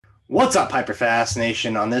What's up, Hyperfast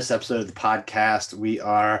Nation? On this episode of the podcast, we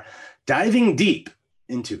are diving deep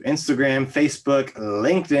into Instagram, Facebook,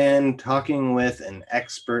 LinkedIn, talking with an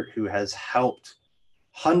expert who has helped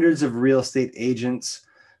hundreds of real estate agents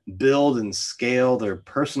build and scale their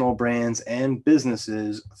personal brands and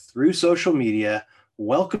businesses through social media.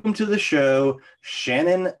 Welcome to the show,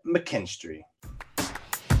 Shannon McKinstry.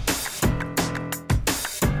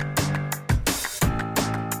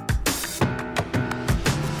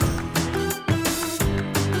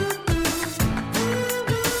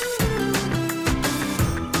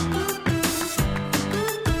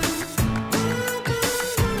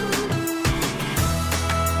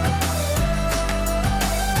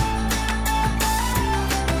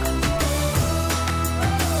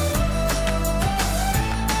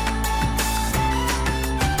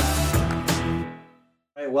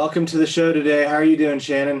 Welcome to the show today. How are you doing,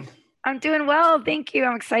 Shannon? I'm doing well. Thank you.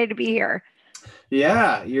 I'm excited to be here.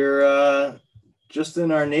 Yeah, you're just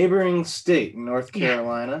in our neighboring state, North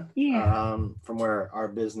Carolina, from where our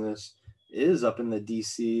business is up in the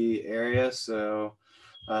DC area. So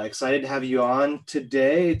excited to have you on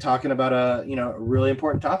today talking about a really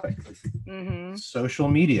important topic, social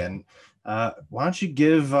media. And why don't you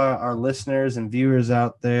give our listeners and viewers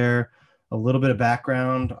out there a little bit of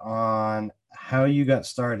background on how you got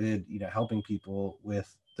started, helping people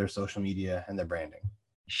with their social media and their branding?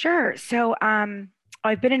 Sure. So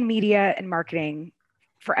I've been in media and marketing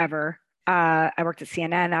forever. I worked at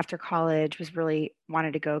CNN after college,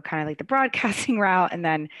 wanted to go kind of like the broadcasting route, and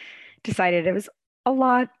then decided it was a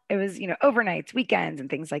lot. It was, overnights, weekends, and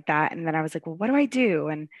things like that. And then I was like, well, what do I do?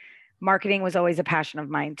 And marketing was always a passion of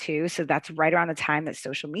mine too. So that's right around the time that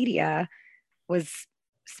social media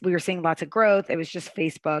we were seeing lots of growth. It was just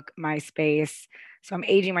Facebook, MySpace. So I'm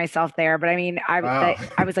aging myself there. But I mean, I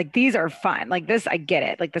was like, these are fun. Like this, I get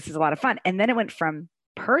it. Like this is a lot of fun. And then it went from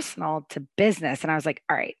personal to business. And I was like,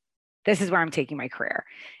 all right, this is where I'm taking my career.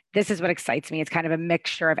 This is what excites me. It's kind of a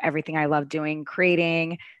mixture of everything I love doing,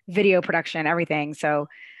 creating, video production, everything. So,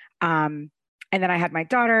 and then I had my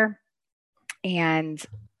daughter and,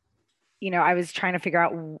 I was trying to figure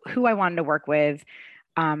out who I wanted to work with.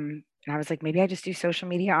 And I was like, maybe I just do social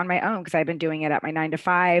media on my own because I've been doing it at my 9 to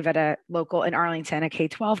 5 at a local in Arlington, a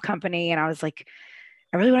K-12 company. And I was like,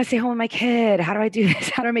 I really want to stay home with my kid. How do I do this?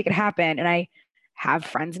 How do I make it happen? And I have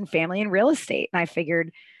friends and family in real estate. And I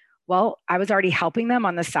figured, well, I was already helping them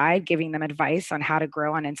on the side, giving them advice on how to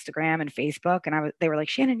grow on Instagram and Facebook. And they were like,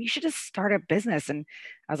 Shannon, you should just start a business. And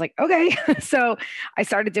I was like, okay. So I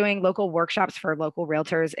started doing local workshops for local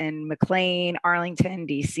realtors in McLean, Arlington,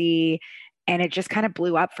 DC. And it just kind of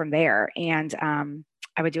blew up from there. And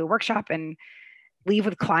I would do a workshop and leave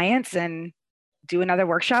with clients and do another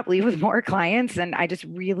workshop, leave with more clients. And I just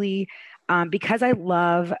really, because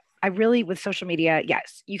with social media,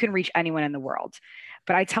 yes, you can reach anyone in the world.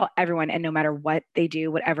 But I tell everyone, and no matter what they do,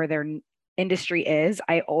 whatever their industry is,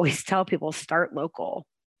 I always tell people start local.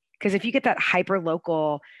 Because if you get that hyper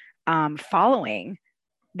local following,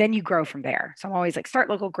 then you grow from there. So I'm always like, start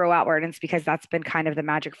local, grow outward. And it's because that's been kind of the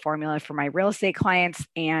magic formula for my real estate clients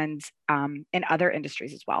and in other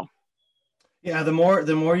industries as well. Yeah, the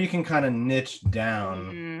more you can kind of niche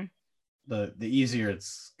down, the easier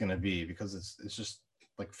it's going to be, because it's just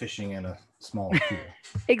like fishing in a small pool.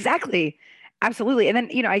 Exactly. Absolutely. And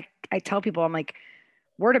then, I tell people, I'm like,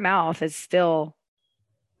 word of mouth is still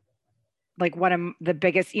like one of the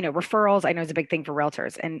biggest, referrals I know is a big thing for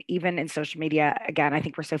realtors. And even in social media, again, I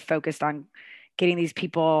think we're so focused on getting these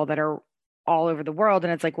people that are all over the world.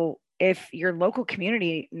 And it's like, well, if your local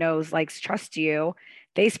community knows, likes, trusts you,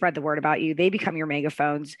 they spread the word about you, they become your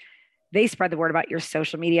megaphones, they spread the word about your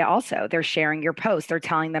social media. Also, they're sharing your posts. They're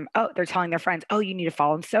telling their friends, oh, you need to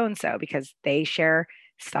follow so-and-so because they share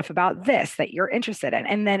stuff about this that you're interested in.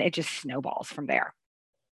 And then it just snowballs from there.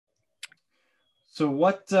 So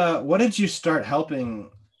what did you start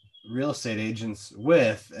helping real estate agents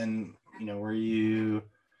with? And, were you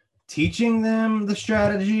teaching them the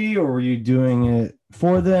strategy, or were you doing it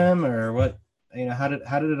for them, or what, how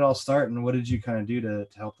did it all start, and what did you kind of do to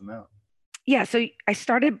help them out? Yeah. So I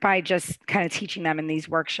started by just kind of teaching them in these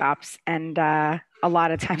workshops, and a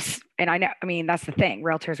lot of times, and that's the thing.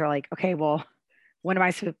 Realtors are like, okay, well, when am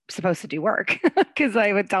I supposed to do work? Because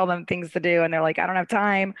I would tell them things to do and they're like, I don't have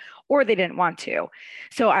time, or they didn't want to.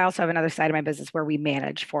 So I also have another side of my business where we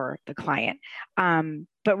manage for the client.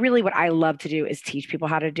 But really what I love to do is teach people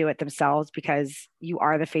how to do it themselves, because you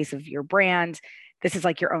are the face of your brand. This is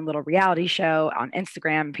like your own little reality show on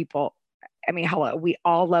Instagram. Hello, we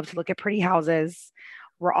all love to look at pretty houses.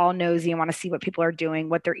 We're all nosy and want to see what people are doing,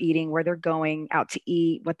 what they're eating, where they're going out to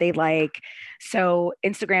eat, what they like. So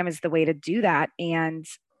Instagram is the way to do that. And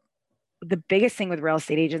the biggest thing with real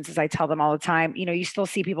estate agents is I tell them all the time, you still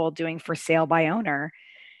see people doing for sale by owner.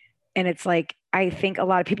 And it's like, I think a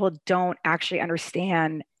lot of people don't actually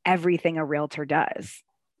understand everything a realtor does.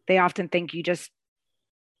 They often think you just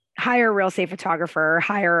hire a real estate photographer,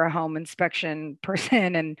 hire a home inspection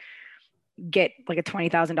person, and get like a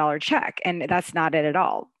 $20,000 check. And that's not it at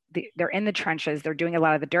all. They're in the trenches. They're doing a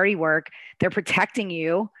lot of the dirty work. They're protecting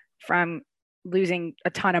you from losing a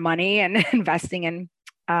ton of money and investing in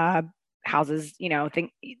houses.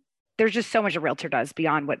 There's just so much a realtor does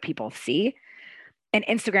beyond what people see. And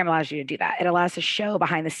Instagram allows you to do that. It allows to show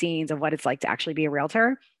behind the scenes of what it's like to actually be a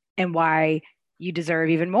realtor and why you deserve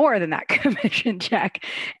even more than that commission check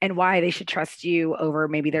and why they should trust you over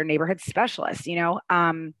maybe their neighborhood specialist.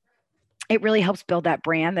 It really helps build that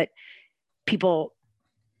brand that people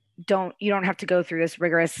you don't have to go through this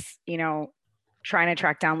rigorous, trying to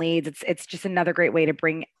track down leads. It's just another great way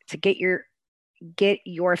to get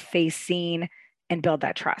your face seen and build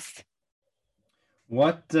that trust.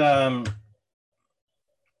 What do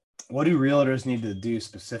realtors need to do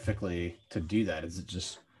specifically to do that? Is it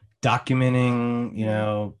just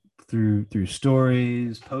documenting, through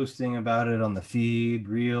stories, posting about it on the feed,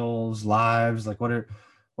 reels, lives? Like what are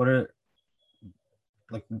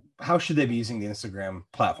like, how should they be using the Instagram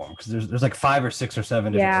platform? Because there's like 5 or 6 or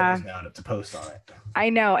 7 different ways now to post on it. I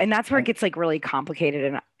know. And that's where it gets like really complicated.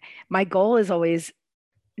 And my goal is always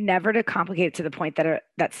never to complicate it to the point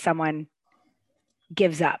that someone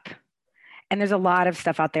gives up. And there's a lot of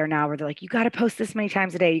stuff out there now where they're like, you got to post this many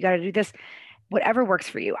times a day. You got to do this, whatever works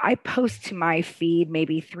for you. I post to my feed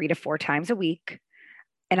maybe 3 to 4 times a week.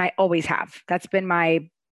 And I always have. That's been my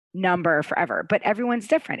number forever, but everyone's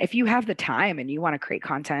different. If you have the time and you want to create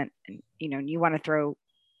content and, you want to throw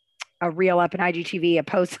a reel up in IGTV, a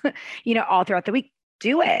post, all throughout the week,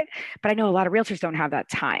 do it. But I know a lot of realtors don't have that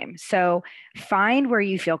time. So find where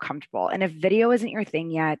you feel comfortable. And if video isn't your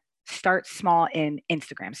thing yet, start small in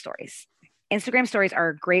Instagram stories. Instagram stories are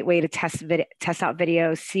a great way to test out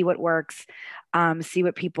videos, see what works, see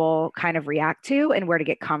what people kind of react to and where to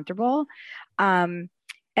get comfortable.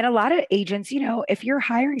 And a lot of agents, if you're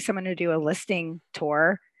hiring someone to do a listing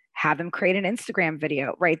tour, have them create an Instagram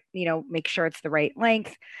video, right? Make sure it's the right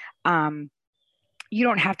length. You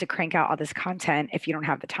don't have to crank out all this content if you don't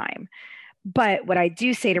have the time. But what I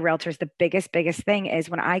do say to realtors, the biggest thing is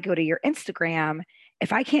when I go to your Instagram,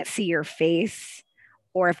 if I can't see your face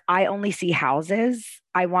or if I only see houses,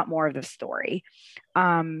 I want more of the story.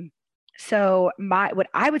 So what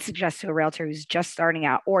I would suggest to a realtor who's just starting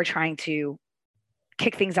out or trying to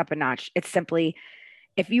kick things up a notch, it's simply,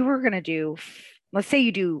 if you were going to do, let's say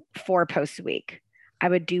you do 4 posts a week, I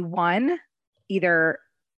would do one, either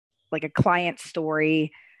like a client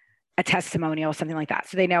story, a testimonial, something like that.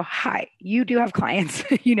 So they know, hi, you do have clients,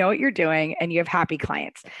 you know what you're doing, and you have happy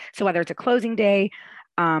clients. So whether it's a closing day,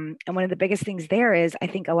 and one of the biggest things there is, I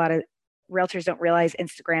think a lot of realtors don't realize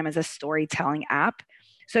Instagram is a storytelling app.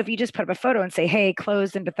 So if you just put up a photo and say, hey,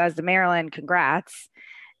 closed in Bethesda, Maryland, congrats,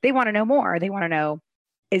 they want to know more. They want to know,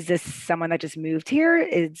 is this someone that just moved here?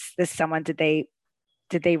 Is this someone, did they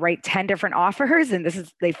write 10 different offers and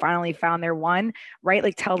they finally found their one, right?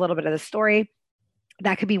 Like tell a little bit of the story.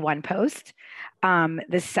 That could be one post.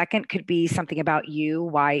 The second could be something about you,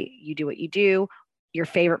 why you do what you do, your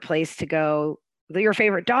favorite place to go, your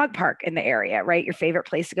favorite dog park in the area, right? Your favorite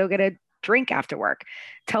place to go get a drink after work.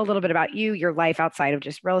 Tell a little bit about you, your life outside of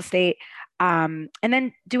just real estate. And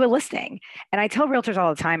then do a listing. And I tell realtors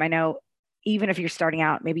all the time, I know even if you're starting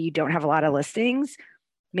out, maybe you don't have a lot of listings.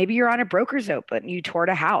 Maybe you're on a broker's open, you toured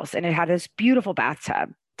a house and it had this beautiful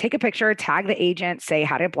bathtub. Take a picture, tag the agent, say,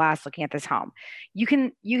 had a blast looking at this home. You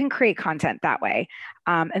can create content that way.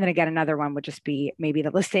 And then again, another one would just be maybe the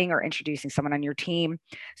listing or introducing someone on your team.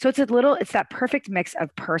 So it's that perfect mix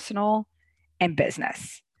of personal and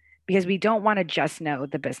business, because we don't want to just know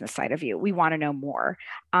the business side of you. We want to know more.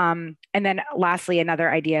 And then lastly, another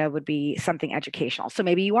idea would be something educational. So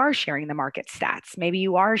maybe you are sharing the market stats. Maybe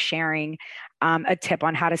you are sharing a tip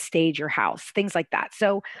on how to stage your house, things like that.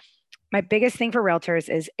 So my biggest thing for realtors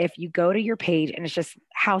is if you go to your page and it's just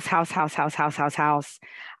house,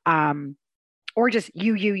 or just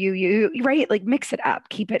you, right? Like mix it up,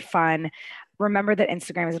 keep it fun. Remember that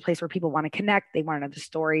Instagram is a place where people want to connect. They want to know the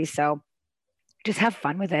story. So just have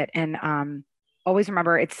fun with it. And always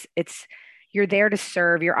remember it's you're there to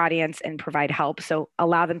serve your audience and provide help. So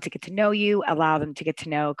allow them to get to know you, allow them to get to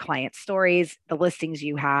know client stories, the listings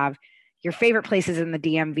you have, your favorite places in the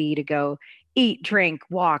DMV to go eat, drink,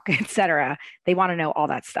 walk, etc. They want to know all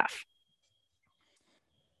that stuff.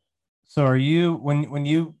 So are you, when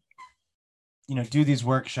you do these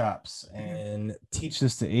workshops and teach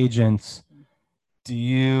this to agents, do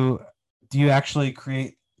you do you actually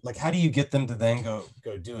create, like, how do you get them to then go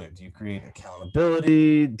do it? Do you create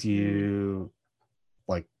accountability? Do you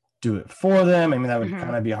like do it for them? I mean, that would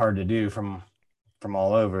kind of be hard to do from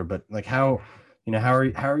all over, but like how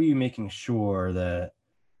are you making sure that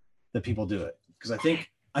people do it? Because I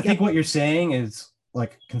think what you're saying is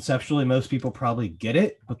like conceptually most people probably get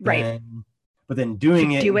it, but then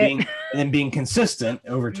doing it and being consistent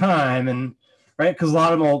over time, and right, because a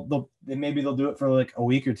lot of them they'll do it for like a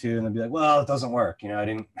week or two and they'll be like, well, it doesn't work, I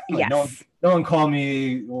didn't like, no one called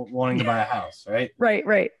me wanting to buy a house, right?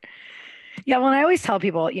 Right. Yeah, well, and I always tell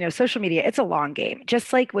people, social media, it's a long game.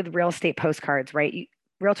 Just like with real estate postcards, right?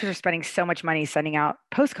 Realtors are spending so much money sending out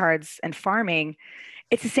postcards and farming.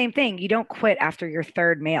 It's the same thing. You don't quit after your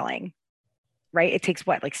third mailing, right? It takes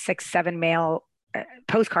what, like 6, 7 mail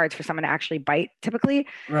postcards for someone to actually bite typically.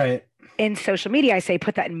 Right. In social media, I say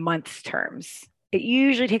put that in months terms. It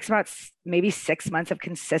usually takes about maybe 6 months of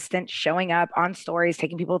consistent showing up on stories,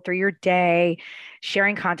 taking people through your day,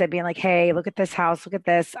 sharing content, being like, hey, look at this house, look at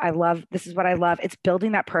this. This is what I love. It's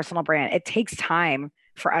building that personal brand. It takes time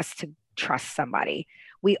for us to trust somebody.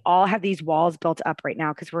 We all have these walls built up right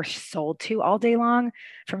now because we're sold to all day long,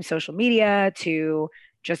 from social media to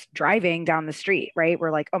just driving down the street, right?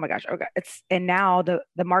 We're like, oh my gosh, okay. And now the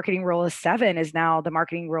marketing rule of 7 is now the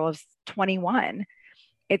marketing rule of 21.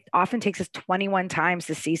 It often takes us 21 times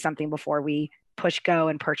to see something before we push go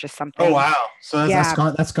and purchase something. Oh wow! So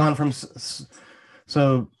that's gone from 7.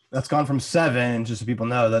 Just so people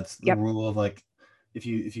know, that's the rule of like, if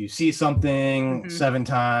you see something 7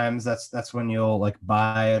 times, that's when you'll like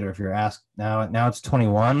buy it. Or if you're asked, now it's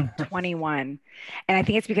 21. 21. And I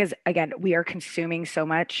think it's because, again, we are consuming so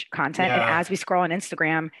much content. And as we scroll on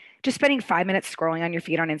Instagram, just spending 5 minutes scrolling on your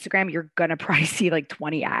feed on Instagram, you're going to probably see like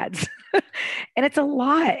 20 ads. And it's a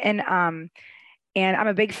lot. And I'm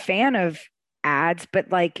a big fan of ads,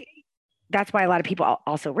 but like, that's why a lot of people,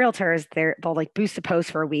 also realtors, they'll like boost a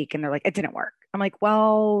post for a week and they're like, it didn't work. I'm like,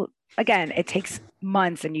 well, again, it takes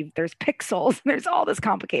months and there's pixels and there's all this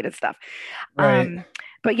complicated stuff. Right.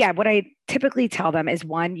 But yeah, what I typically tell them is,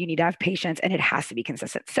 one, you need to have patience and it has to be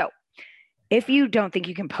consistent. So if you don't think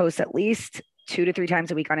you can post at least 2 to 3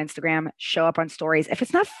 times a week on Instagram, show up on stories. If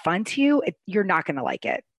it's not fun to you, you're not going to like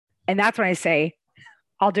it. And that's when I say,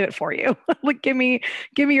 I'll do it for you. Like, give me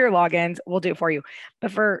your logins. We'll do it for you.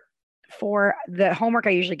 But for the homework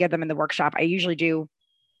I usually give them in the workshop,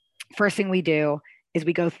 first thing we do is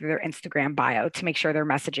we go through their Instagram bio to make sure their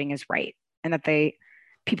messaging is right and that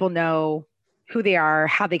people know who they are,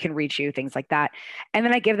 how they can reach you, things like that. And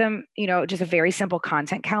then I give them, just a very simple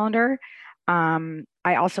content calendar. I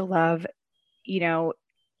also love,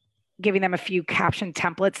 giving them a few caption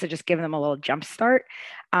templates to just give them a little jump start.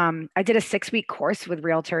 I did a 6-week course with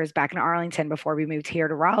realtors back in Arlington before we moved here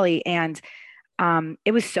to Raleigh. And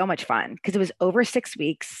it was so much fun because it was over 6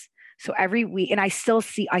 weeks. So every week, and I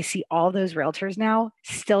see all those realtors now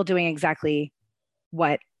still doing exactly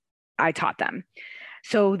what I taught them.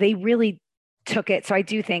 So they really took it. So I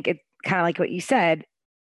do think it kind of like what you said,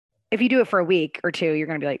 if you do it for a week or 2, you're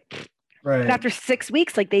going to be like, pfft. Right. But after 6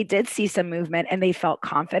 weeks, like, they did see some movement and they felt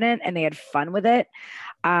confident and they had fun with it.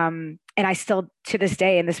 And I still, to this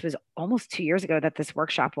day, and this was almost 2 years ago that this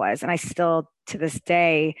workshop was, and I still to this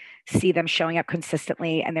day see them showing up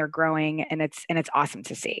consistently and they're growing, and it's awesome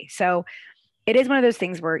to see. So it is one of those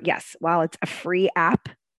things where, yes, while it's a free app,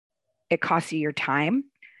 it costs you your time.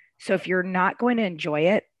 So if you're not going to enjoy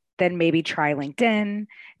it, then maybe try LinkedIn,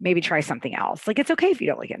 maybe try something else. Like, it's okay if you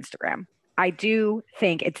don't like Instagram. I do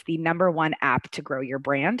think it's the number 1 app to grow your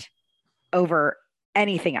brand over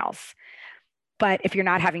anything else. But if you're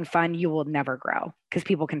not having fun, you will never grow because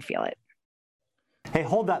people can feel it. Hey,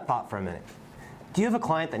 hold that thought for a minute. Do you have a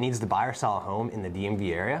client that needs to buy or sell a home in the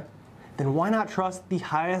DMV area? Then why not trust the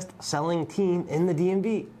highest selling team in the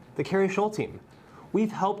DMV, the Kerry Scholl team?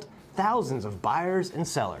 We've helped thousands of buyers and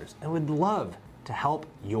sellers and would love to help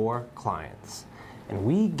your clients. And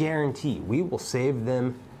we guarantee we will save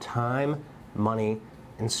them time, money,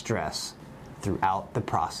 and stress throughout the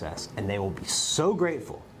process. And they will be so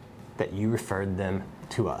grateful that you referred them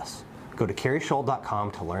to us. Go to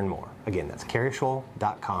kerryscholl.com to learn more. Again, that's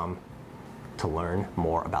kerryscholl.com to learn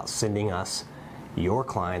more about sending us your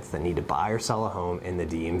clients that need to buy or sell a home in the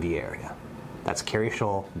DMV area. That's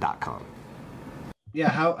kerryscholl.com. Yeah,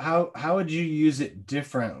 how would you use it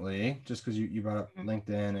differently? Just because you brought up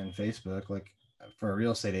LinkedIn and Facebook, like for a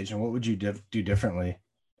real estate agent, what would you do differently?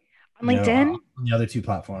 On LinkedIn? On the other 2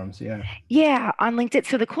 platforms, yeah. Yeah, on LinkedIn.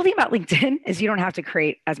 So the cool thing about LinkedIn is you don't have to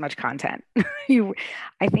create as much content.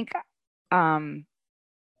 I think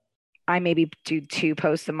I maybe do 2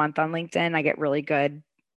 posts a month on LinkedIn. I get really good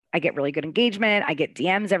I get really good engagement. I get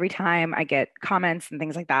DMs every time. I get comments and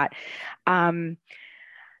things like that.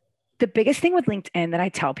 The biggest thing with LinkedIn that I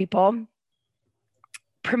tell people,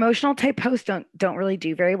 promotional type posts don't really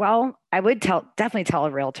do very well. I would definitely tell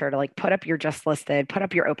a realtor to like put up your just listed, put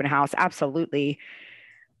up your open house, absolutely.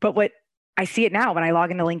 But what I see it now when I log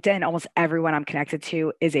into LinkedIn, almost everyone I'm connected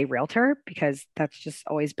to is a realtor because that's just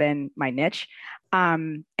always been my niche.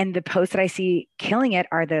 And the posts that I see killing it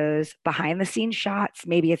are those behind the scenes shots.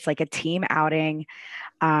 Maybe it's like a team outing,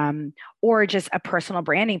 or just a personal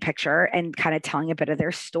branding picture and kind of telling a bit of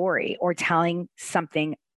their story or telling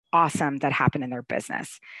something awesome that happened in their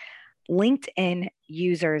business. LinkedIn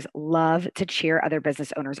users love to cheer other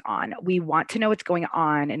business owners on. We want to know what's going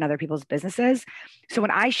on in other people's businesses. So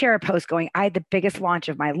when I share a post going, I had the biggest launch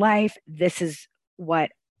of my life. This is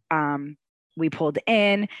what we pulled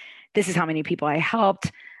in. This is how many people I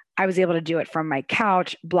helped. I was able to do it from my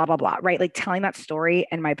couch, blah, blah, blah, right? Like telling that story,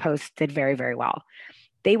 and my post did very, very well.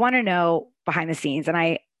 They want to know behind the scenes. And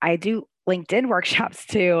I do LinkedIn workshops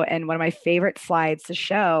too. And one of my favorite slides to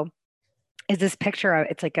show is this picture of,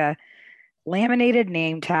 it's like a laminated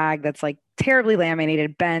name tag that's like terribly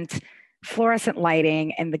laminated, bent, fluorescent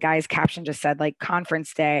lighting. And the guy's caption just said like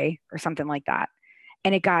conference day or something like that.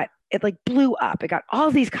 And it like blew up. It got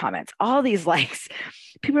all these comments, all these likes.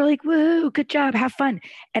 People are like, whoa, good job, have fun.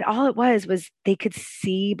 And all it was they could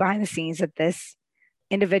see behind the scenes that this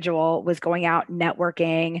individual was going out,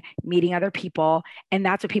 networking, meeting other people. And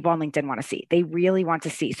that's what people on LinkedIn want to see. They really want to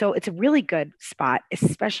see. So it's a really good spot,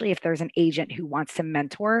 especially if there's an agent who wants to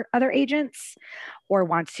mentor other agents or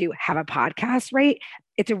wants to have a podcast, right?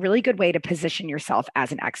 It's a really good way to position yourself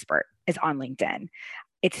as an expert is on LinkedIn.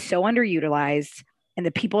 It's so underutilized, and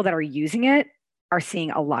the people that are using it are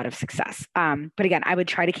seeing a lot of success. But again, I would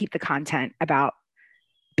try to keep the content about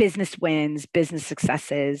business wins, business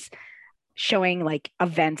successes, showing like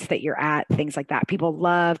events that you're at, things like that. People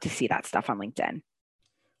love to see that stuff on LinkedIn.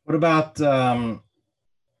 What about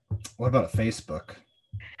Facebook?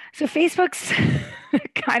 So Facebook's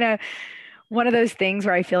kind of one of those things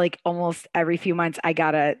where I feel like almost every few months I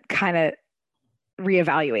gotta kind of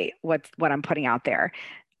reevaluate what I'm putting out there.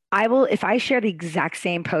 If I share the exact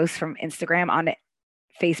same post from Instagram on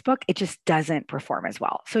Facebook, it just doesn't perform as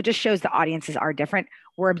well. So it just shows the audiences are different.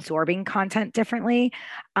 We're absorbing content differently.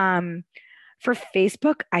 For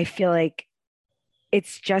Facebook, I feel like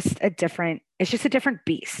it's just a different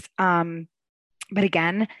beast. But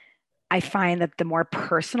again, I find that the more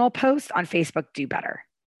personal posts on Facebook do better.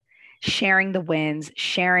 Sharing the wins,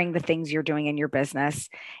 sharing the things you're doing in your business.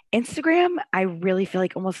 Instagram, I really feel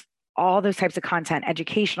like almost all those types of content,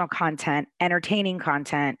 educational content, entertaining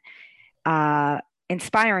content,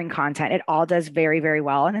 inspiring content, it all does very, very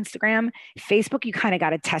well on Instagram. Facebook, you kind of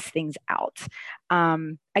got to test things out.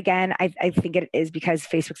 Again, I think it is because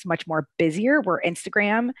Facebook's much more busier, where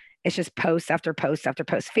Instagram is just post after post after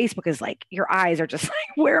post. Facebook is like, your eyes are just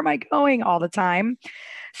like, where am I going all the time?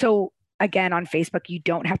 So again, on Facebook, you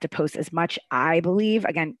don't have to post as much, I believe.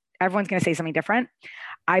 Again, everyone's going to say something different.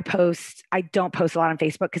 I don't post a lot on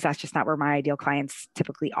Facebook because that's just not where my ideal clients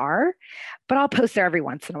typically are, but I'll post there every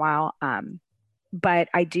once in a while. But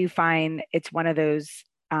I do find it's one of those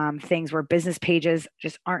things where business pages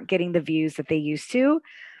just aren't getting the views that they used to.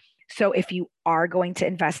 So if you are going to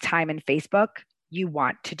invest time in Facebook, you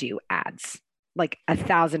want to do ads, like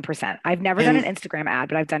 1,000%. I've never done an Instagram ad,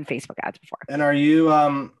 but I've done Facebook ads before. And are you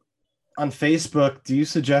on Facebook, do you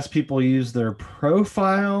suggest people use their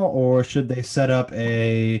profile, or should they set up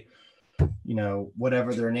a,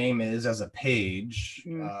 whatever their name is as a page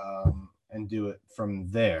and do it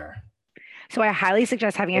from there? So I highly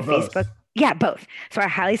suggest having a Facebook. Yeah, both. So I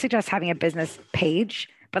highly suggest having a business page.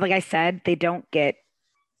 But like I said, they don't go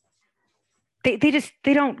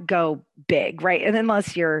big, right? And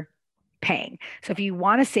unless you're paying. So if you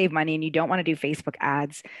want to save money and you don't want to do Facebook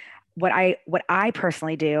ads, what I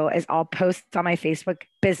personally do is I'll post on my Facebook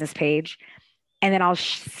business page, and then I'll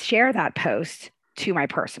share that post to my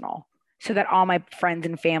personal, so that all my friends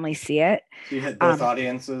and family see it. So you hit both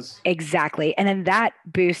audiences. Exactly. And then that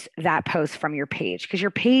boosts that post from your page, because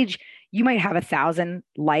your page, you might have 1,000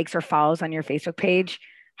 likes or follows on your Facebook page.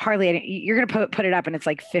 Hardly any, you're going to put it up and it's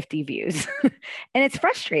like 50 views and it's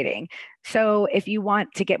frustrating. So if you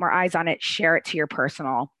want to get more eyes on it, share it to your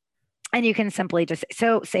personal, and you can simply just,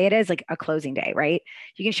 say it is like a closing day, right?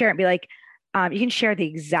 You can share it and be like, you can share the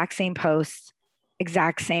exact same post,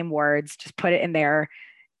 exact same words, just put it in there.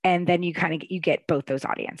 And then you get both those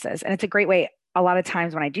audiences. And it's a great way. A lot of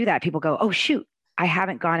times when I do that, people go, oh shoot, I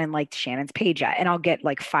haven't gone and liked Shannon's page yet. And I'll get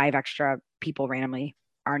like 5 extra people randomly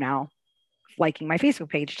are now liking my Facebook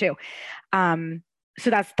page too. So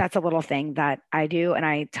that's a little thing that I do, and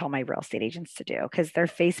I tell my real estate agents to do, because their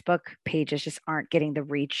Facebook pages just aren't getting the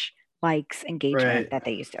reach, likes, engagement that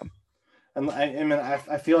they used to. And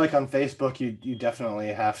I feel like on Facebook you definitely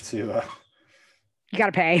have to you got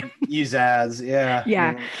to pay, use ads. Yeah.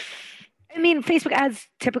 I mean, Facebook ads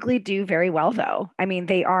typically do very well, though. I mean,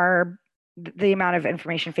 they are, the amount of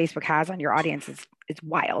information Facebook has on your audience is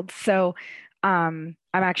wild. So I'm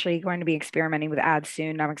actually going to be experimenting with ads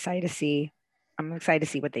soon. I'm excited to see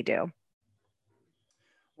what they do.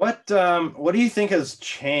 What do you think has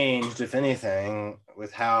changed, if anything,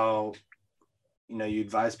 with how you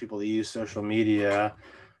advise people to use social media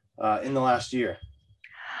in the last year?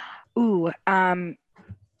 I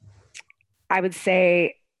would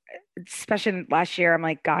say, especially last year, I'm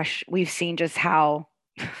like, gosh, we've seen just how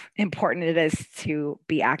important it is to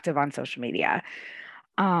be active on social media.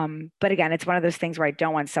 But again, it's one of those things where I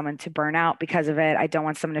don't want someone to burn out because of it. I don't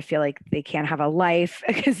want someone to feel like they can't have a life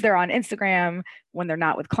because they're on Instagram when they're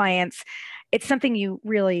not with clients. It's something you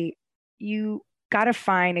got to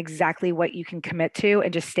find exactly what you can commit to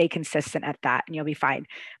and just stay consistent at that, and you'll be fine.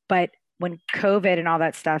 But when COVID and all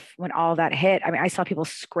that stuff, when all that hit, I mean, I saw people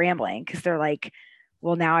scrambling because they're like,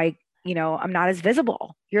 well, now I'm not as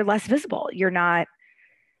visible. You're less visible. You're not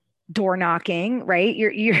door knocking, right?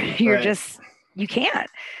 You're right. Just, you can't.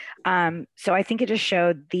 So I think it just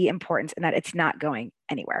showed the importance and that it's not going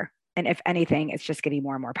anywhere. And if anything, it's just getting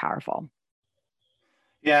more and more powerful.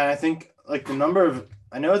 Yeah. I think like the number of,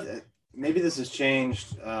 I know that maybe this has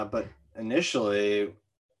changed, but initially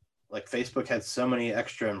like Facebook had so many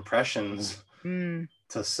extra impressions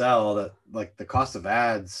to sell that like the cost of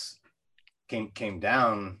ads came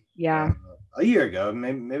down. Yeah. A year ago,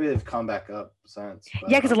 maybe they've come back up since. But,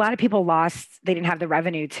 yeah, because a lot of people they didn't have the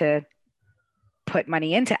revenue to put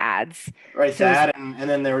money into ads. Right, so and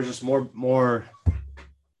then there was just more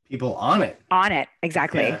people on it.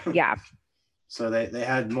 Exactly. Yeah. So they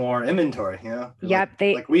had more inventory, Yep.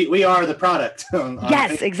 Like we are the product. On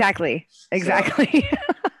yes, Facebook. Exactly. So.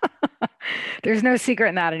 There's no secret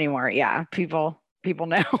in that anymore. Yeah, people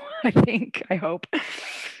know. I hope.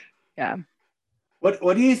 Yeah.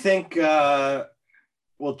 What do you think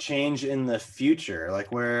will change in the future?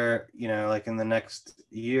 Like where, like in the next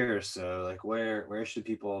year or so, like where should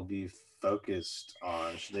people be focused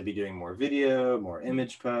on? Should they be doing more video, more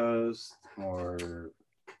image posts, more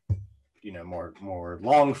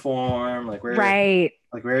long form? Like where, right.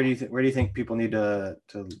 Like where do you think people need to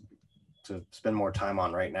spend more time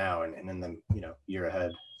on right now and in the year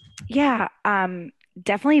ahead? Yeah,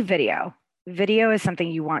 definitely video. Video is something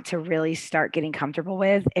you want to really start getting comfortable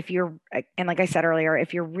with. And like I said earlier,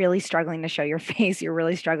 if you're really struggling to show your face, you're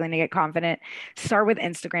really struggling to get confident, start with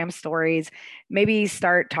Instagram stories. Maybe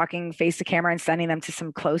start talking face to camera and sending them to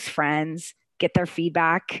some close friends, get their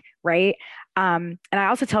feedback, right? And I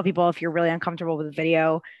also tell people, if you're really uncomfortable with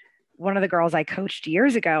video, one of the girls I coached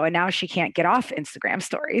years ago, and now she can't get off Instagram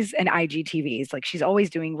stories and IGTVs. Like she's always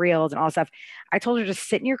doing reels and all stuff. I told her, just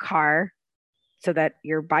sit in your car so that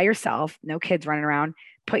you're by yourself, no kids running around,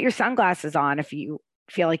 put your sunglasses on if you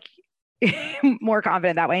feel like more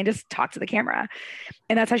confident that way, and just talk to the camera.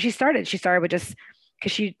 And that's how she started. She started with just,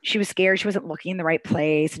 because she was scared. She wasn't looking in the right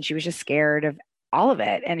place, and she was just scared of all of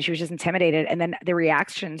it. And she was just intimidated. And then the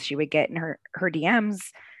reactions she would get in her DMs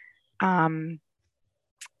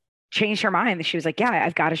changed her mind. She was like, yeah,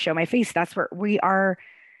 I've got to show my face. That's where we are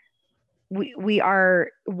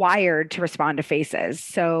wired to respond to faces.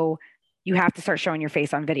 So you have to start showing your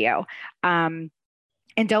face on video. And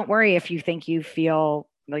don't worry if you think you feel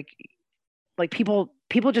like people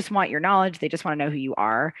just want your knowledge. They just want to know who you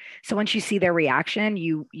are. So once you see their reaction,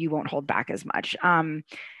 you won't hold back as much.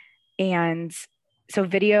 And so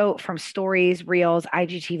video, from stories, reels,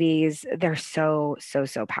 IGTVs, they're so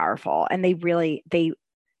powerful. And they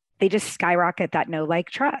just skyrocket that know,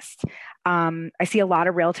 like, trust. I see a lot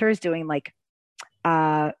of realtors doing like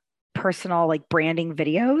personal like branding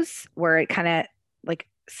videos where it kind of like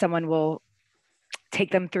someone will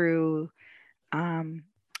take them through, a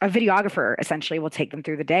videographer essentially will take them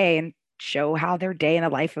through the day and show how their day in the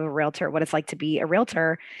life of a realtor, what it's like to be a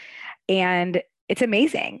realtor. And it's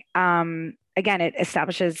amazing. Again, it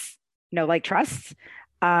establishes know, like, trust.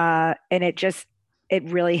 And it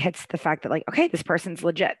really hits the fact that, like, okay, this person's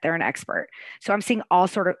legit. They're an expert. So I'm seeing all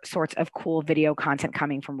sorts of cool video content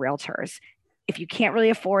coming from realtors. If you can't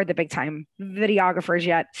really afford the big time videographers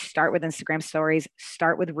yet, start with Instagram stories,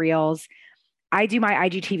 start with reels. I do my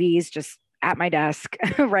IGTVs just at my desk,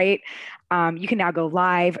 right? You can now go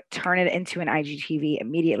live, turn it into an IGTV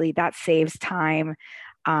immediately. That saves time.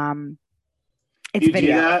 It's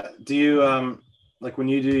video. Do that? Do you, like when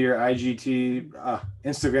you do your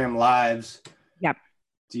Instagram lives, yep,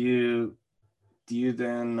 do you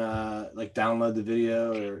then like download the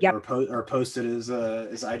video or post it as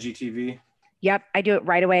IGTV? Yep, I do it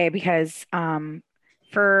right away because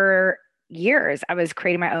for years I was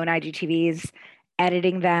creating my own IGTVs,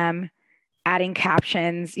 editing them, adding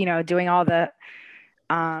captions, doing all the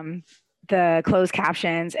closed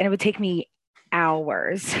captions, and it would take me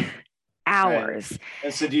hours. Hours. Right.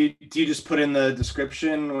 And so do you just put in the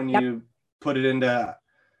description when you put it into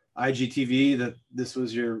IGTV that this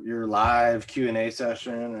was your live Q&A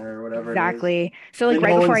session or whatever? Exactly. So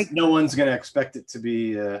like no one's gonna expect it to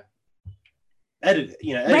be edited.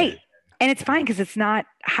 Right. And it's fine because it's not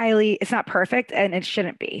perfect and it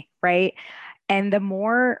shouldn't be, right? And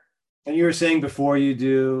and you were saying before you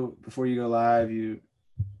go live, did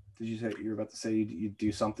you say you were about to say you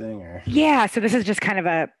do something or? Yeah. So this is just kind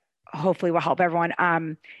of hopefully will help everyone.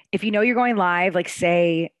 If you know you're going live, like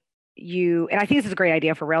say and I think this is a great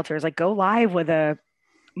idea for realtors, like go live with a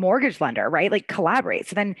mortgage lender, right? Like collaborate.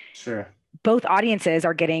 So then both audiences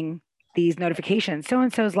are getting these notifications.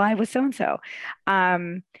 So-and-so's live with so-and-so.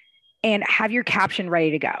 And have your caption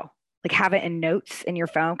ready to go. Like have it in notes in your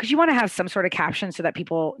phone because you want to have some sort of caption so that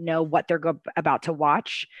people know what they're about to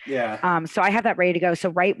watch. Yeah. So I have that ready to go. So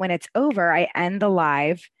right when it's over, I end the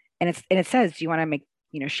live and it says, do you want to make,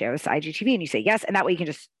 share this to IGTV? And you say yes. And that way you can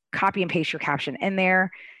just copy and paste your caption in there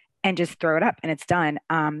and just throw it up and it's done.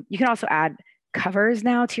 You can also add covers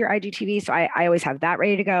now to your IGTV. So I always have that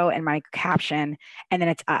ready to go and my caption, and then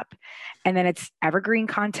it's up and then it's evergreen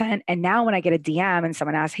content. And now when I get a DM and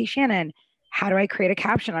someone asks, hey, Shannon, how do I create a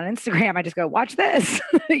caption on Instagram? I just go, watch this.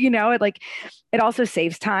 It also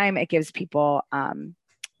saves time. It gives people,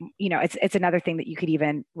 it's another thing that you could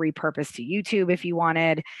even repurpose to YouTube if you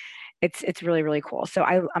wanted. It's really, really cool. So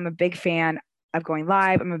I'm a big fan of going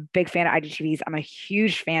live. I'm a big fan of IGTVs. I'm a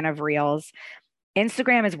huge fan of Reels.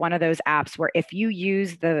 Instagram is one of those apps where if you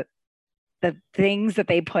use the things that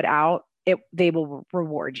they put out, they will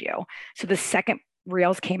reward you. So the second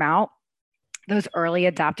Reels came out, those early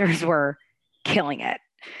adopters were killing it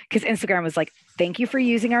because Instagram was like, thank you for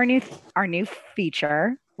using our new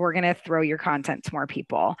feature. We're going to throw your content to more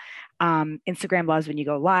people. Instagram loves when you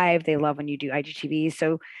go live. They love when you do IGTV.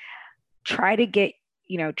 So try to get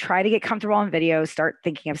comfortable on video, start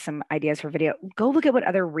thinking of some ideas for video. Go look at what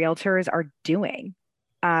other realtors are doing.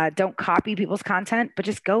 Don't copy people's content, but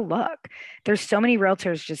just go look. There's so many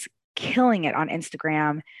realtors just killing it on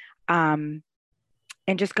Instagram.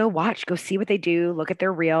 And just go see what they do, look at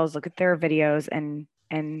their reels, look at their videos, and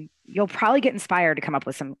you'll probably get inspired to come up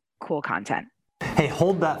with some cool content. Hey,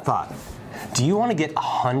 hold that thought. Do you want to get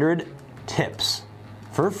 100 tips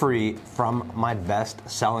for free from my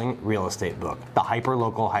best-selling real estate book, The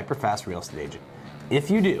Hyperlocal, Hyperfast Real Estate Agent? If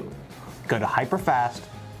you do, go to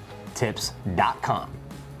hyperfasttips.com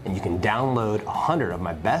and you can download 100 of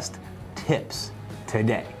my best tips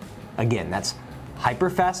today. Again, that's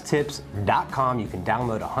hyperfasttips.com. You can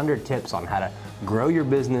download 100 tips on how to grow your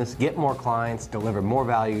business, get more clients, deliver more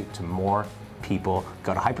value to more people.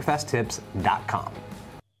 Go to hyperfasttips.com.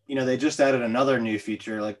 They just added another new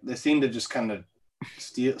feature. Like they seem to just kind of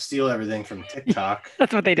steal everything from TikTok.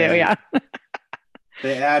 That's what they do, yeah.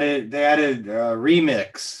 They added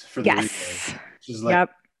remix for the remix, which is like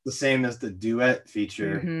the same as the duet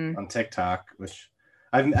feature on TikTok, which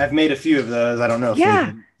I've made a few of those. I don't know if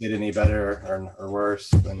they did any better or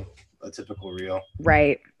worse than a typical reel.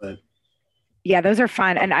 Right. But yeah, those are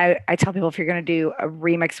fun. And I tell people if you're going to do a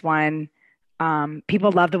remix one,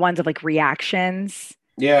 people love the ones of like reactions.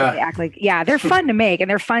 Yeah. They act like, they're fun to make and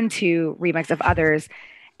they're fun to remix of others.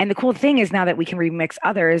 And the cool thing is now that we can remix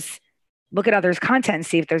others, look at others' content and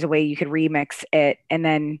see if there's a way you could remix it, and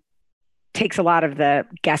then takes a lot of the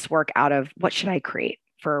guesswork out of what should I create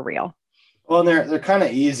for a reel. Well, they're kind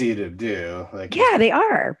of easy to do. Like they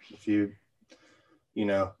are. If you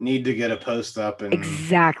need to get a post up and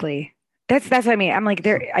exactly. That's what I mean. I'm like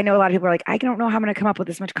I know a lot of people are like, I don't know how I'm going to come up with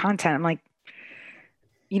this much content. I'm like,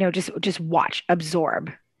 just watch, absorb,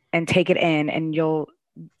 and take it in. And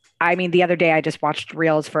the other day I just watched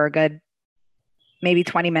Reels for a good, maybe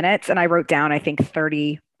 20 minutes. And I wrote down, I think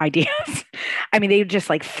 30 ideas. They just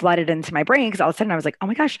like flooded into my brain because all of a sudden I was like, oh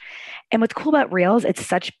my gosh. And what's cool about Reels, it's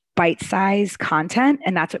such bite-sized content.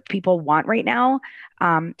 And that's what people want right now.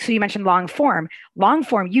 So you mentioned long form,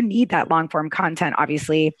 you need that long form content,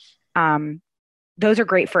 obviously. Those are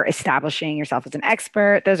great for establishing yourself as an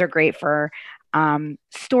expert. Those are great for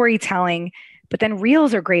storytelling, but then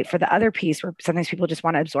Reels are great for the other piece where sometimes people just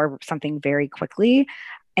want to absorb something very quickly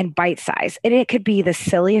and bite size. And it could be the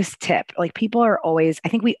silliest tip. Like people are always, I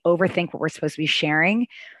think we overthink what we're supposed to be sharing.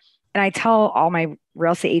 And I tell all my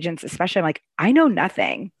real estate agents, especially, I'm like, I know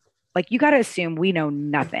nothing. Like, you got to assume we know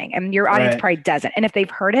nothing, and your audience probably doesn't. And if they've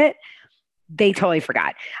heard it, they totally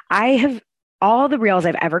forgot. All the reels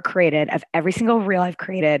I've ever created, of every single reel I've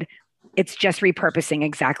created, it's just repurposing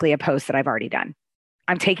exactly a post that I've already done.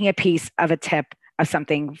 I'm taking a piece of a tip of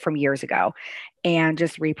something from years ago and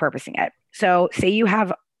just repurposing it. So say you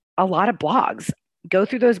have a lot of blogs, go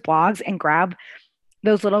through those blogs and grab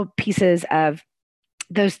those little pieces of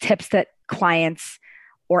those tips that clients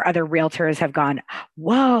or other realtors have gone,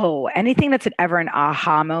 whoa, anything that's ever an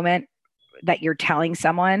aha moment that you're telling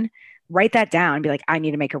someone, write that down and be like, I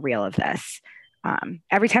need to make a reel of this.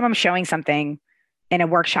 Every time I'm showing something in a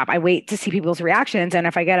workshop, I wait to see people's reactions. And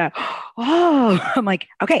if I get I'm like,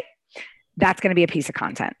 okay, that's going to be a piece of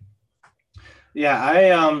content.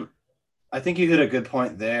 Yeah. I think you hit a good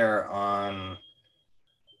point there on,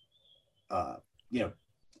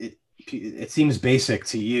 it seems basic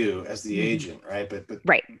to you as the agent, right? But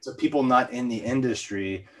right. To people not in the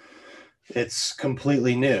industry, it's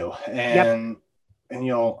completely new. And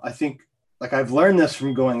I think, like, I've learned this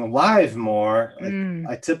from going live more.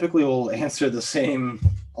 I typically will answer a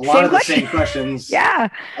lot of the same questions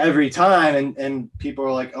every time. And people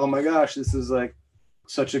are like, oh my gosh, this is like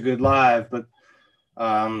such a good live. But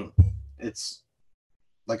it's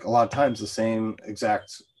like a lot of times the same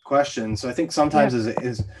exact question. So I think sometimes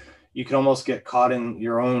is you can almost get caught in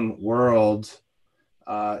your own world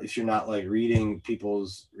if you're not like reading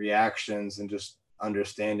people's reactions and just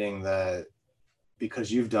understanding that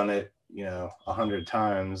because you've done it 100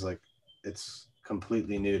 times, like it's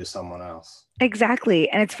completely new to someone else. Exactly.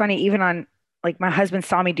 And it's funny, even on, like, my husband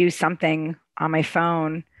saw me do something on my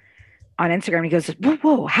phone on Instagram. He goes,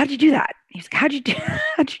 whoa, how'd you do that? He's like, how'd you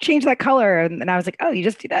change that color? And I was like, oh, you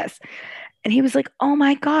just do this. And he was like, oh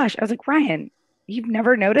my gosh. I was like, Ryan, you've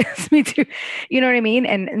never noticed me do, you know what I mean?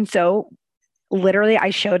 And so literally I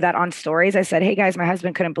showed that on stories. I said, hey guys, my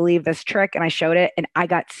husband couldn't believe this trick. And I showed it, and I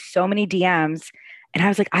got so many DMs, and I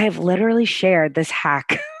was like, I have literally shared this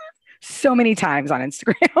hack so many times on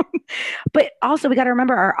Instagram. But also, we got to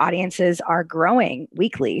remember, our audiences are growing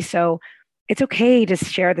weekly. So it's okay to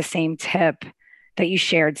share the same tip that you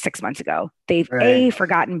shared 6 months ago. They've A,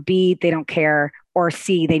 forgotten, B, they don't care, or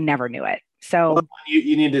C, they never knew it. So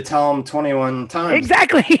you need to tell them 21 times.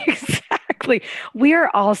 Exactly. We are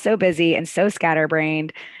all so busy and so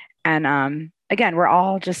scatterbrained. And again, we're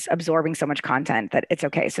all just absorbing so much content that it's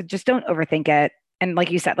okay. So just don't overthink it. And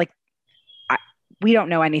like you said, like, we don't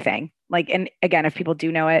know anything. Like, and again, if people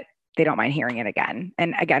do know it, they don't mind hearing it again.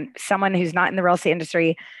 And again, someone who's not in the real estate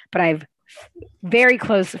industry, but I've very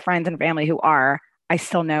close friends and family who are, I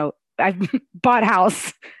still know, I've bought a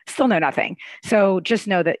house, still know nothing. So just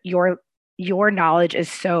know that your knowledge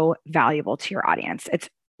is so valuable to your audience. It's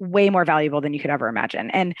way more valuable than you could ever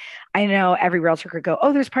imagine. And I know every realtor could go,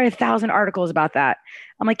 oh, there's probably 1,000 articles about that.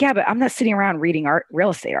 I'm like, yeah, but I'm not sitting around reading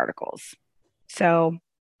real estate articles. So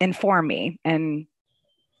inform me, and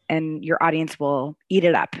your audience will eat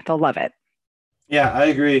it up. They'll love it. Yeah, I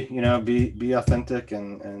agree. Be authentic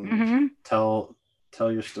and tell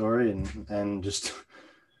your story and just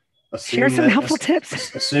share some helpful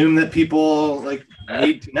tips. Assume that people like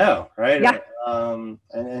need to know, right? Yeah.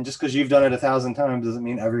 And just because you've done it 1,000 times doesn't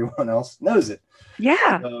mean everyone else knows it.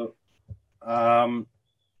 Yeah. So,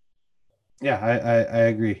 yeah, I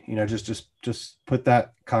agree. Just put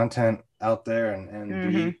that content out there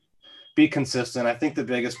and be consistent. I think the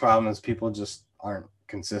biggest problem is people just aren't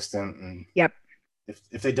consistent, and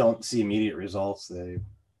if they don't see immediate results, they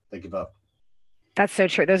give up. That's so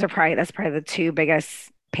true. That's probably the two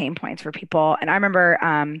biggest pain points for people. And I remember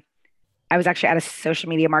I was actually at a social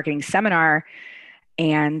media marketing seminar,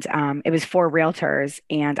 and it was for realtors.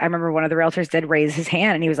 And I remember one of the realtors did raise his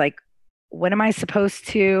hand, and he was like, when am I supposed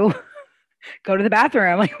to go to the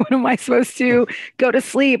bathroom? Like, when am I supposed to go to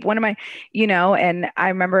sleep? When am I, and I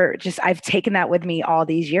remember I've taken that with me all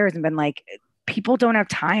these years and been like, people don't have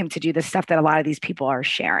time to do the stuff that a lot of these people are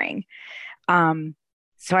sharing.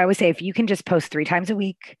 So I always say, if you can just post 3 times a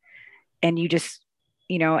week, and you just,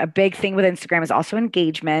 a big thing with Instagram is also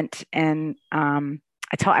engagement. And I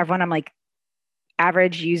tell everyone, I'm like,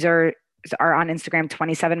 average users are on Instagram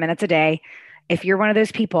 27 minutes a day. If you're one of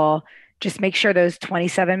those people, just make sure those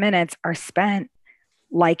 27 minutes are spent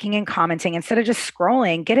liking and commenting instead of just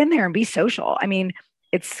scrolling. Get in there and be social. I mean,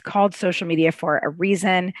 it's called social media for a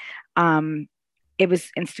reason. It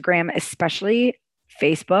was Instagram, especially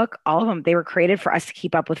Facebook, all of them, they were created for us to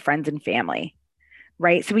keep up with friends and family,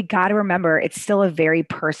 right? So we got to remember, it's still a very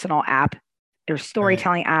personal app. There's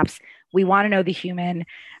storytelling apps. We want to know the human.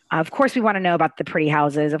 Of course, we want to know about the pretty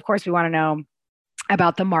houses. Of course, we want to know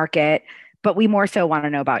about the market, but we more so want to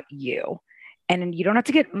know about you. And you don't have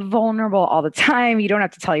to get vulnerable all the time. You don't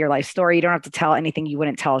have to tell your life story. You don't have to tell anything you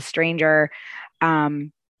wouldn't tell a stranger.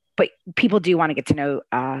 But people do want to get to know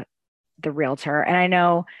the realtor. And I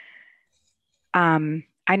know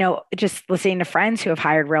just listening to friends who have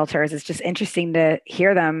hired realtors, it's just interesting to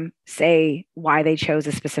hear them say why they chose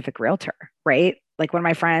a specific realtor, right? Like one of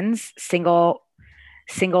my friends, single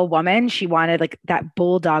woman, she wanted like that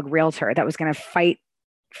bulldog realtor that was going to fight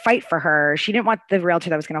for her. She didn't want the realtor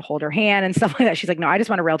that was going to hold her hand and stuff like that. She's like, no, I just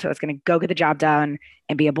want a realtor that's going to go get the job done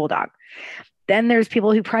and be a bulldog. Then there's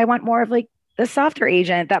people who probably want more of like the softer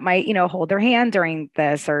agent that might, hold their hand during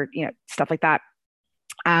this or, stuff like that.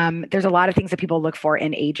 There's a lot of things that people look for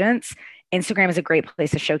in agents. Instagram is a great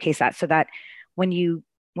place to showcase that so that when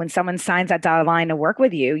someone signs that dotted line to work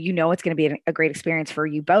with you, it's going to be a great experience for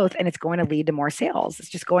you both. And it's going to lead to more sales. It's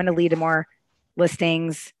just going to lead to more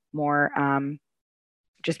listings, more,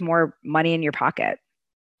 just more money in your pocket.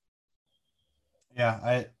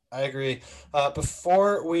 Yeah, I agree.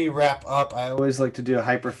 Before we wrap up, I always like to do a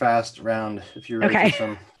hyper fast round. If you're ready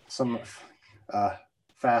for some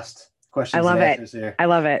fast questions. I love and answers here. I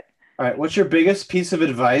love it. All right. What's your biggest piece of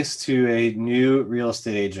advice to a new real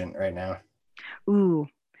estate agent right now? Ooh,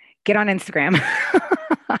 get on Instagram.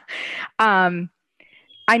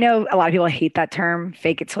 I know a lot of people hate that term,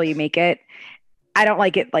 fake it till you make it. I don't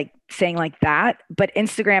like it like saying like that, but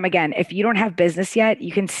Instagram, again, if you don't have business yet,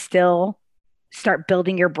 you can still start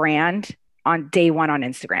building your brand on day one on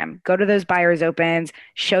Instagram. Go to those buyers opens,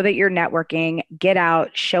 show that you're networking, get out,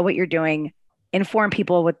 show what you're doing, inform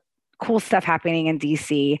people with cool stuff happening in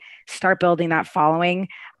DC, start building that following.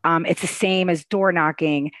 It's the same as door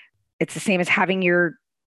knocking. It's the same as having your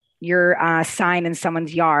sign in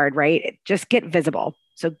someone's yard, right? Just get visible.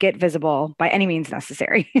 So get visible by any means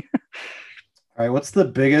necessary. All right. What's the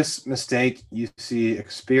biggest mistake you see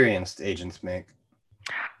experienced agents make?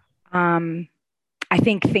 I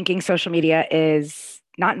think thinking social media is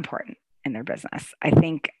not important in their business. I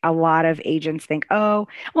think a lot of agents think, oh,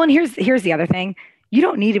 well, and here's the other thing. You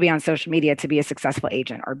don't need to be on social media to be a successful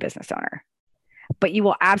agent or business owner. But you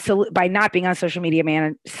will absolutely, by not being on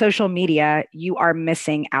social media, you are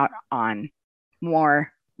missing out on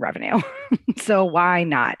more revenue. So why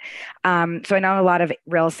not? So I know a lot of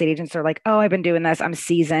real estate agents are like, oh, I've been doing this. I'm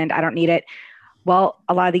seasoned. I don't need it. Well,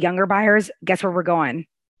 a lot of the younger buyers, guess where we're going?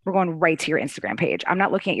 We're going right to your Instagram page. I'm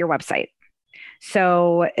not looking at your website.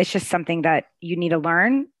 So it's just something that you need to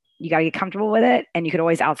learn. You got to get comfortable with it. And you could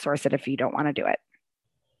always outsource it if you don't want to do it.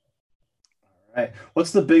 All right.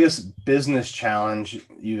 What's the biggest business challenge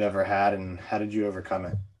you've ever had and how did you overcome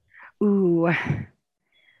it? Ooh.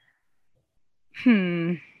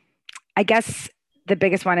 I guess the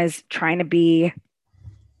biggest one is trying to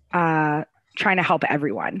help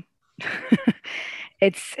everyone.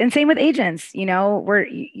 It's insane with agents,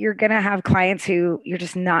 you're going to have clients who you're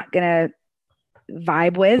just not going to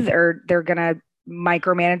vibe with, or they're going to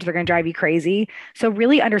micromanage, they're going to drive you crazy. So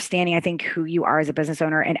really understanding, I think, who you are as a business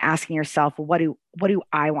owner and asking yourself, what do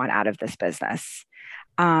I want out of this business?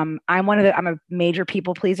 I'm a major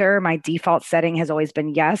people pleaser. My default setting has always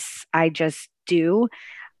been yes, I just do.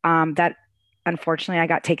 That unfortunately I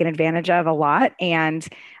got taken advantage of a lot. And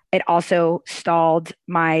it also stalled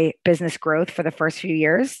my business growth for the first few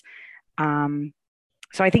years. So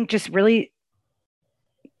I think just really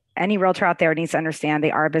any realtor out there needs to understand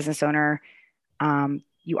they are a business owner.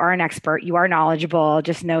 You are an expert, you are knowledgeable.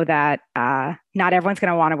 Just know that not everyone's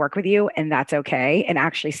going to want to work with you, and that's okay. And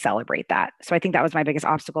actually celebrate that. So I think that was my biggest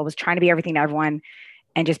obstacle, was trying to be everything to everyone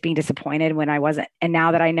and just being disappointed when I wasn't. And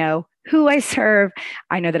now that I know who I serve,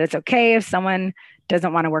 I know that it's okay if someone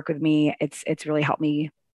doesn't want to work with me. It's really helped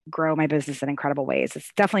me grow my business in incredible ways.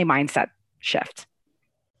 It's definitely a mindset shift.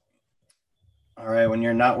 All right. When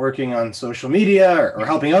you're not working on social media or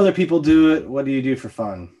helping other people do it, what do you do for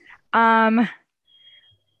fun?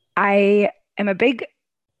 I am a big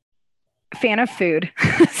fan of food.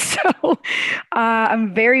 So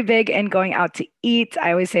I'm very big in going out to eat.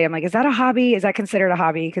 I always say, I'm like, is that a hobby? Is that considered a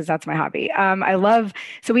hobby? Because that's my hobby.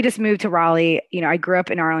 So we just moved to Raleigh. I grew up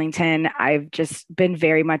in Arlington. I've just been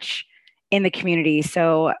very much in the community.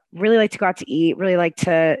 So really like to go out to eat, really like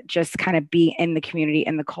to just kind of be in the community,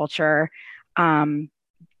 in the culture.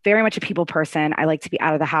 Very much a people person. I like to be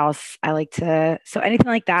out of the house. So anything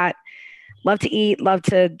like that. Love to eat, love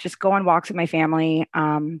to just go on walks with my family.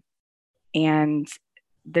 And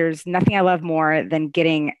there's nothing I love more than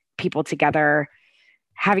getting people together,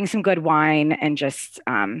 having some good wine, and just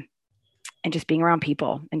being around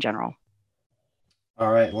people in general.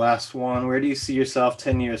 All right, last one. Where do you see yourself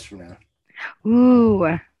 10 years from now?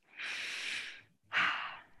 Ooh,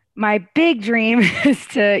 my big dream is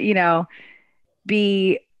to,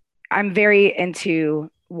 be I'm very into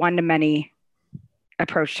one-to-many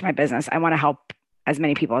approach to my business. I want to help as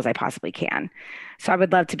many people as I possibly can. So I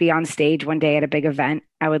would love to be on stage one day at a big event.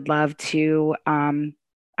 I would love to,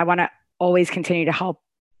 I want to always continue to help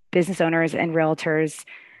business owners and realtors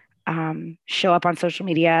show up on social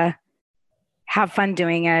media, have fun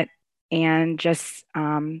doing it, and just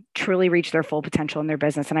truly reach their full potential in their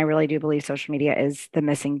business. And I really do believe social media is the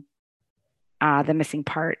missing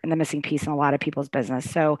part and the missing piece in a lot of people's business.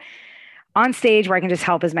 So on stage where I can just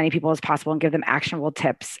help as many people as possible and give them actionable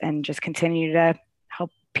tips and just continue to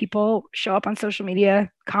help people show up on social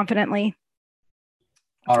media confidently.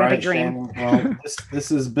 All right, Shannon. Well, this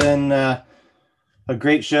has been a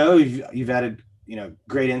great show. You've added,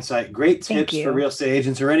 great insight, great tips for real estate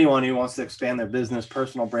agents or anyone who wants to expand their business,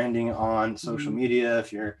 personal branding on social media.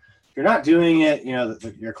 If you're not doing it,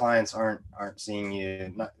 your clients aren't seeing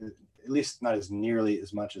you, at least not as nearly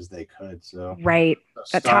as much as they could. So right.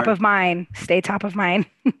 Top of mind. Stay top of mind.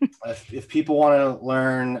 if people want to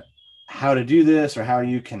learn how to do this or how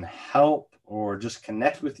you can help or just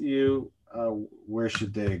connect with you, where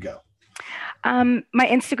should they go? My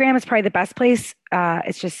Instagram is probably the best place.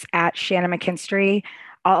 It's just at Shannon McKinstry.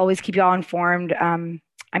 I'll always keep you all informed. I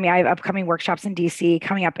have upcoming workshops in DC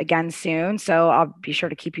coming up again soon, so I'll be sure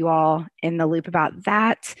to keep you all in the loop about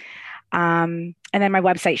that. And then my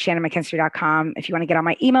website, shannonmckinstry.com. If you want to get on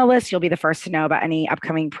my email list, you'll be the first to know about any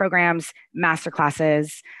upcoming programs,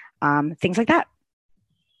 masterclasses, things like that.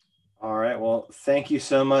 All right. Well, thank you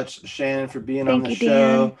so much, Shannon, for being on the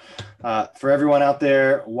show. For everyone out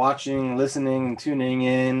there watching, listening, tuning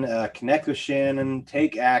in, connect with Shannon,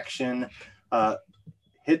 take action,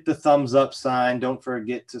 hit the thumbs up sign. Don't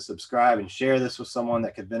forget to subscribe and share this with someone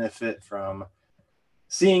that could benefit from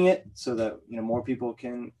seeing it so that more people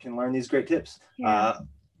can learn these great tips. Yeah.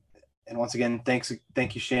 And once again, thank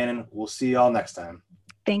you, Shannon. We'll see you all next time.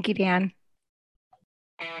 Thank you, Dan.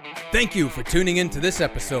 Thank you for tuning in to this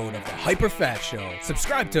episode of the HyperFast Show.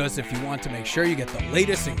 Subscribe to us if you want to make sure you get the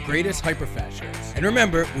latest and greatest HyperFast shows. And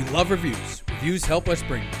remember, we love reviews. Reviews help us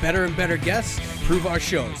bring better and better guests and improve our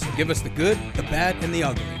shows. So give us the good, the bad, and the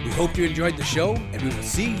ugly. We hope you enjoyed the show, and we will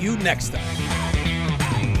see you next time.